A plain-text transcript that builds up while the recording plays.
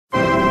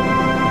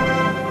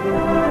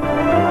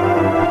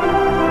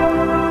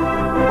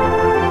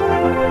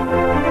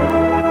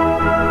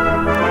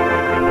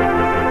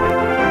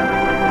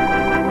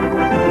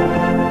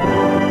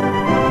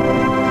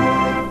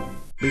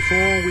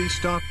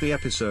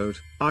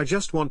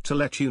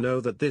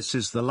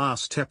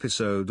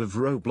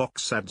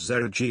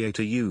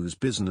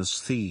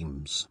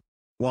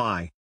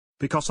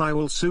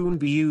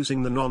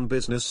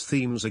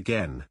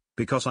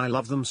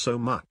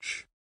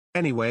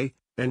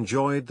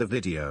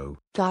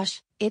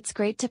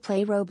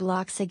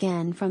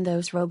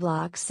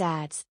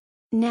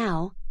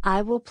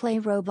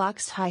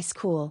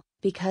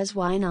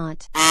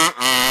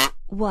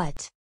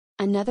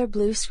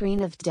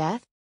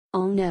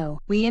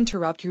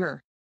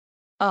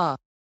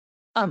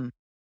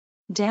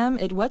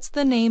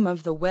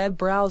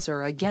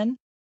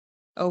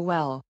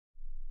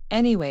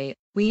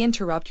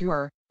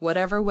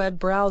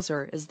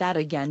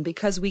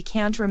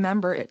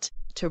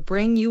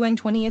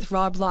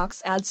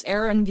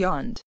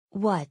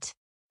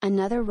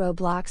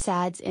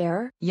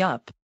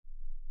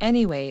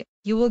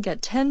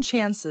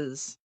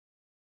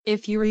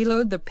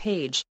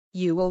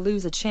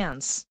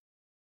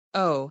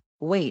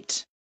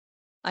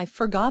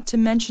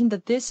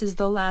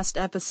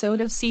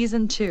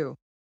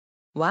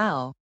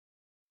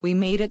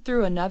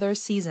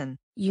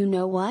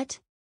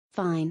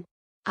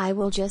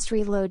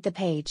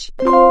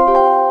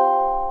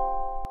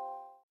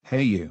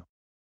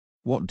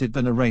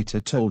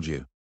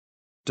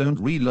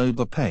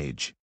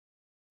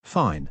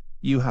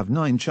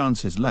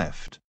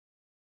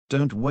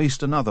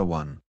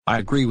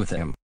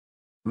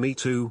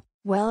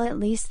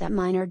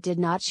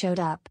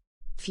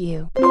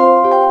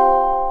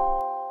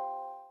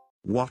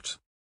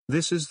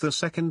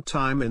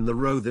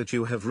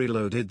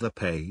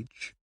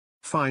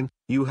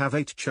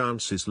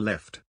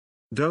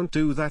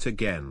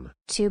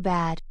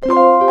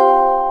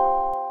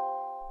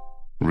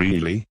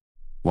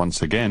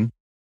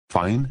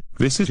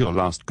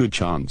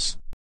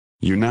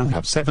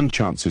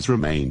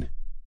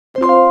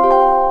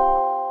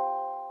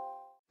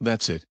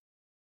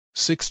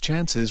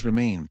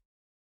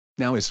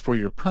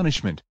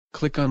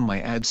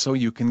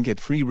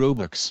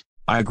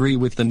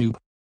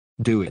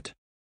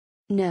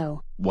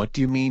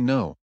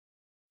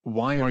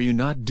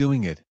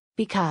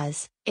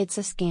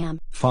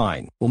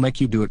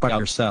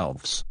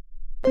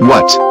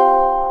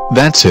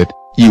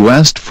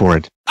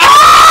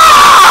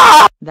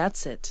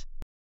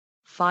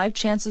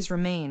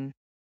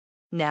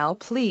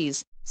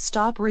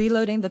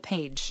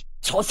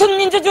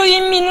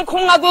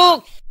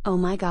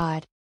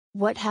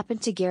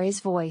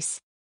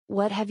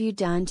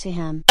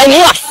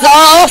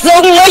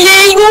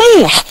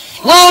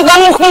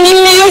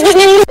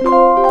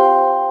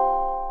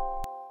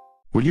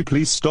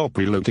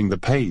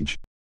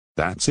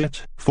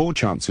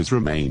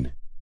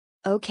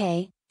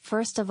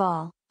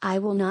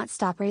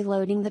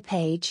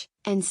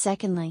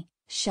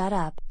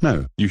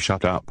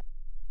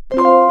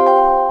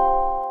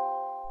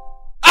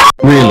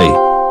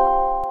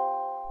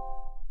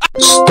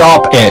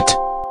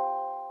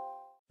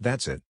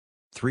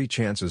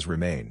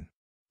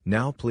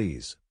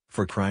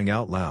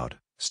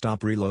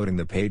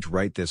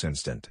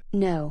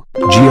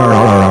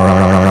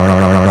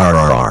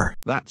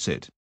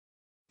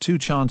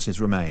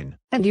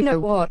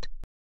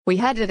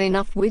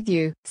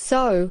you.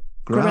 So,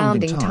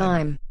 grounding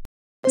time.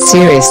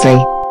 Seriously.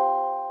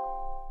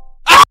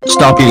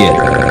 Stop it.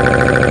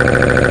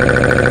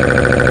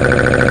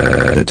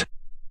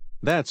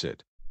 That's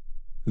it.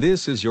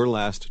 This is your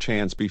last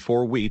chance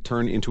before we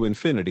turn into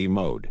infinity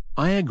mode.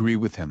 I agree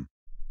with him.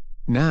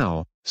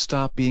 Now,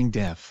 stop being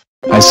deaf.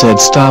 I said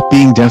stop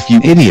being deaf,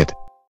 you idiot.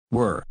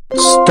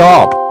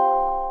 Stop.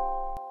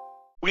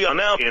 We are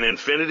now in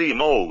infinity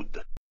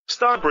mode.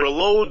 Stop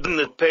reloading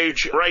the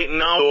page right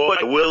now or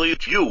I will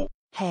eat you.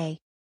 Hey.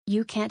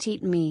 You can't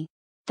eat me.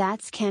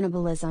 That's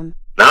cannibalism.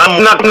 Knock.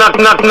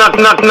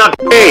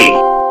 Hey!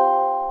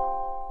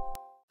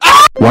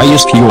 Why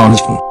is you on this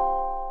phone?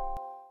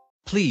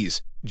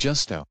 Please,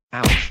 Justo.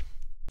 Ouch.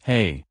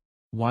 Hey.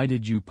 Why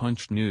did you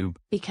punch Noob?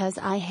 Because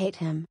I hate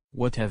him.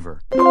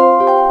 Whatever.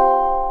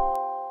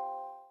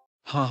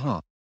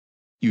 Haha.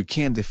 You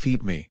can't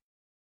defeat me.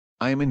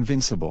 I am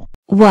invincible.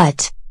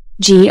 What?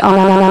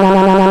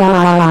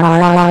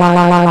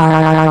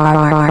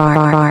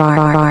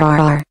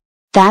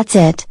 That's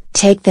it,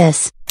 take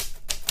this.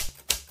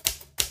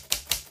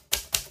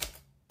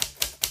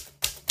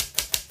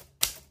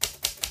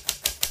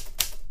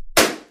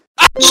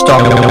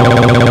 Stop.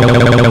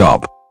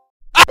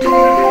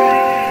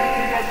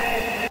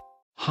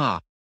 Ha.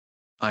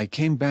 I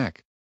came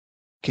back.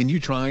 Can you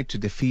try to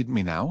defeat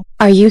me now?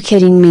 Are you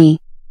kidding me?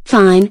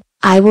 Fine,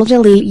 I will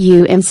delete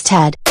you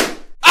instead.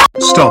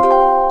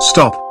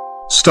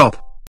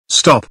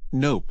 Stop.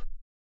 Nope.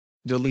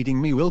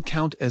 Deleting me will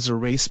count as a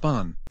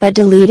respawn. But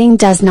deleting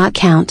does not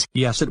count.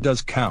 Yes, it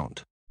does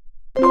count.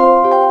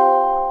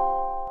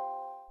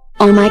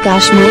 Oh my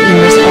gosh, my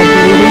ears are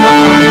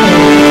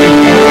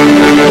bleeding.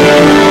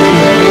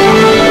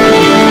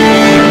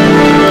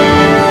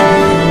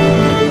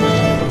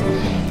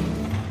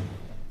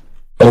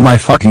 Oh my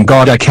fucking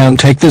god, I can't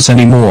take this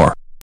anymore.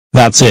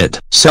 That's it,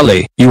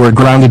 Sally, you are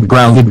grounded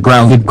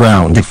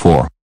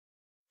for.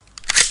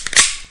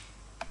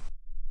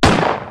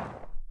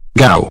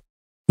 Go.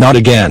 Not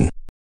again.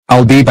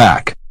 I'll be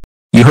back.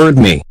 You heard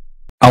me.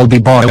 I'll be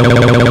back.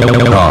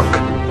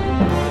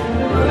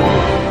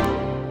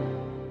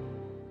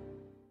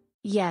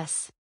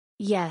 Yes.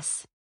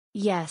 Yes.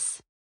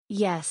 Yes.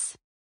 Yes.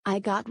 I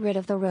got rid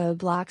of the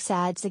Roblox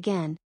ads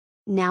again.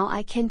 Now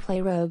I can play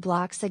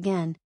Roblox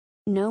again.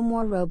 No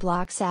more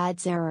Roblox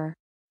ads error.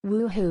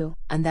 Woohoo.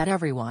 And that,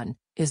 everyone,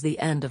 is the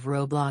end of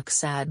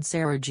Roblox Ads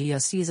Error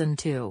Season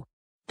 2.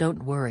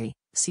 Don't worry,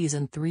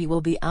 Season 3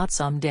 will be out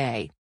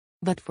someday.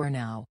 But for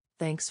now,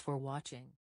 thanks for watching.